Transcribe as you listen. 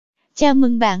Chào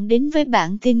mừng bạn đến với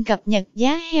bản tin cập nhật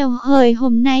giá heo hơi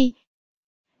hôm nay.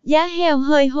 Giá heo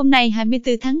hơi hôm nay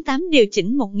 24 tháng 8 điều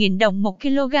chỉnh 1.000 đồng 1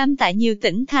 kg tại nhiều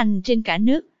tỉnh thành trên cả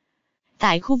nước.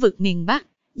 Tại khu vực miền Bắc,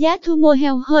 giá thu mua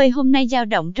heo hơi hôm nay dao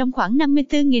động trong khoảng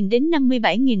 54.000 đến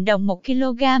 57.000 đồng 1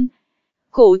 kg.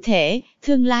 Cụ thể,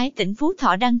 thương lái tỉnh Phú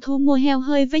Thọ đang thu mua heo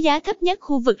hơi với giá thấp nhất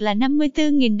khu vực là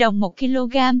 54.000 đồng 1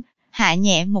 kg, hạ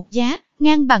nhẹ một giá,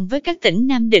 ngang bằng với các tỉnh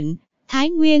Nam Định, Thái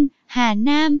Nguyên, Hà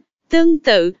Nam. Tương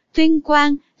tự, Tuyên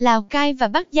Quang, Lào Cai và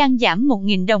Bắc Giang giảm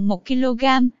 1.000 đồng 1 kg,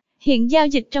 hiện giao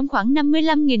dịch trong khoảng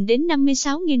 55.000 đến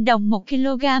 56.000 đồng 1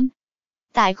 kg.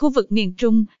 Tại khu vực miền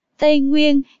Trung, Tây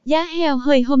Nguyên, giá heo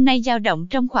hơi hôm nay dao động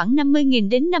trong khoảng 50.000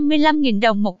 đến 55.000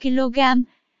 đồng 1 kg.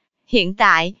 Hiện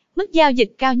tại, mức giao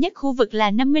dịch cao nhất khu vực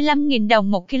là 55.000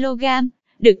 đồng 1 kg,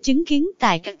 được chứng kiến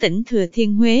tại các tỉnh Thừa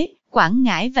Thiên Huế, Quảng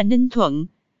Ngãi và Ninh Thuận.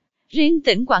 Riêng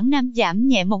tỉnh Quảng Nam giảm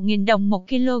nhẹ 1.000 đồng 1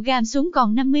 kg xuống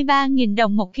còn 53.000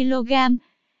 đồng 1 kg.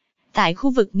 Tại khu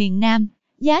vực miền Nam,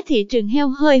 giá thị trường heo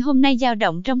hơi hôm nay dao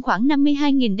động trong khoảng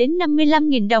 52.000 đến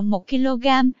 55.000 đồng 1 kg.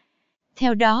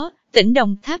 Theo đó, tỉnh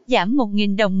Đồng Tháp giảm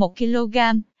 1.000 đồng 1 kg,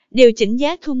 điều chỉnh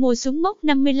giá thu mua xuống mốc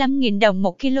 55.000 đồng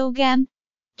 1 kg.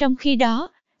 Trong khi đó,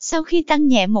 sau khi tăng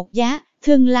nhẹ một giá,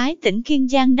 thương lái tỉnh Kiên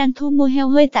Giang đang thu mua heo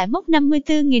hơi tại mốc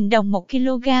 54.000 đồng 1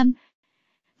 kg.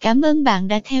 Cảm ơn bạn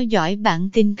đã theo dõi bản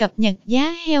tin cập nhật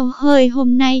giá heo hơi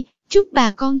hôm nay. Chúc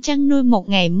bà con chăn nuôi một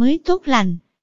ngày mới tốt lành.